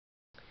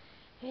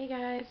Hey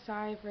guys,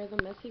 sorry for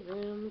the messy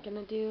room.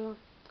 Gonna do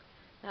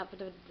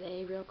outfit of the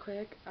day real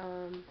quick.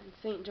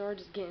 St.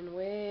 George is getting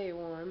way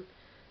warm,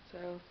 so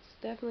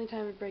it's definitely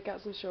time to break out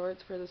some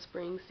shorts for the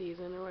spring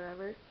season or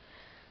whatever.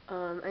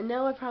 I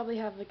know I probably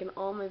have like in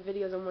all my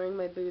videos I'm wearing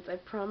my boots. I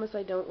promise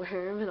I don't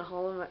wear them in a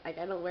haul. Like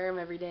I don't wear them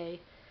every day.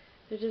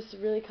 They're just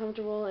really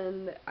comfortable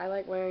and I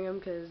like wearing them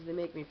because they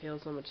make me feel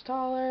so much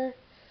taller.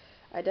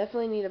 I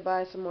definitely need to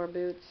buy some more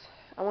boots.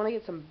 I want to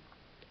get some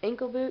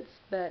ankle boots,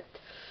 but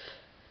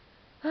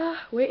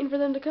waiting for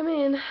them to come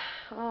in.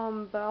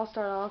 But I'll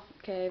start off.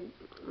 Okay,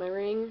 my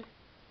ring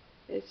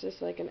is just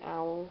like an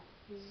owl.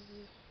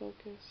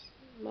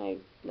 Focus.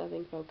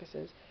 Nothing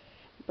focuses.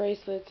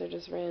 Bracelets are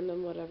just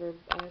random, whatever.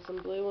 I have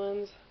some blue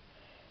ones,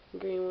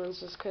 green ones,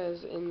 just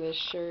 'cause in this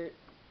shirt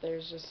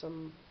there's just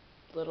some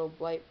little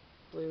light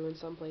blue in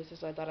some places,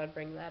 so I thought I'd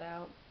bring that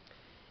out.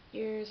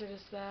 Ears are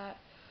just that.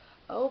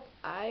 Oh,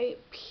 I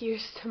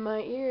pierced my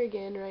ear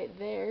again right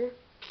there.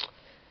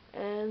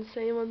 And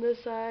same on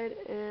this side,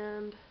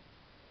 and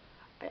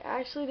I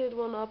actually did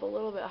one up a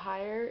little bit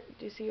higher.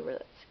 Do you see where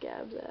that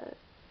scab's at?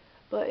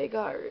 But it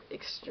got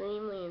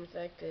extremely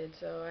infected,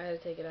 so I had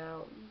to take it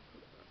out.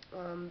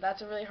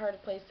 That's a really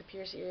hard place to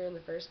pierce your ear in the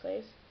first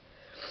place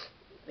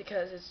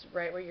because it's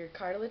right where your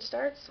cartilage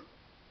starts.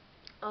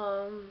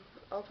 I'll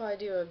probably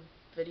do a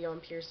video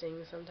on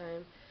piercing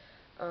sometime.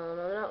 I'm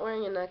not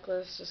wearing a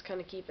necklace, just kind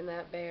of keeping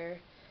that bare.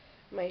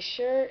 My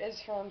shirt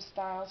is from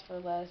Styles for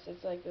Less.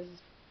 It's like this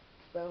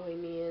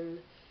bohemian.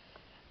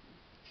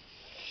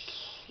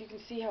 You can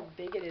see how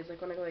big it is.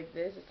 Like when I go like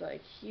this, it's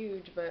like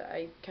huge, but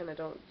I kind of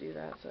don't do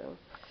that, so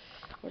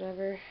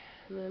whatever.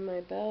 And then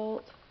my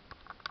belt.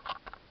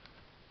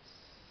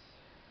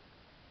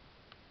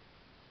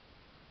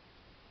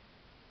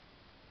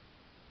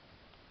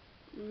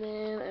 And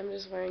then I'm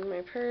just wearing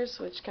my purse,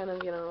 which kind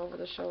of, over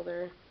the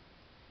shoulder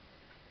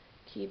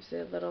keeps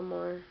it a little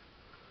more.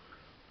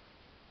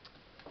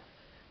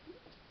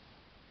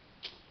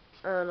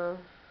 I don't know.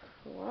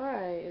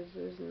 Why is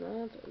this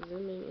not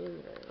zooming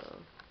in very well?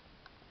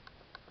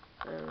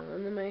 I don't know.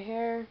 And then my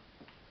hair,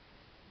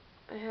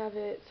 I have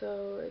it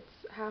so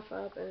it's half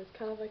up and it's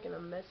kind of like in a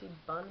messy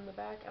bun in the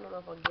back. I don't know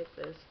if I'll get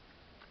this.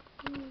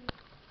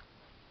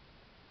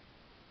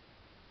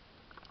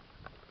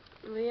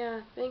 But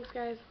yeah, thanks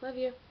guys. Love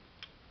you.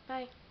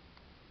 Bye.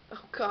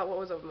 Oh god, what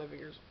was up with my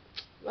fingers?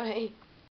 Bye.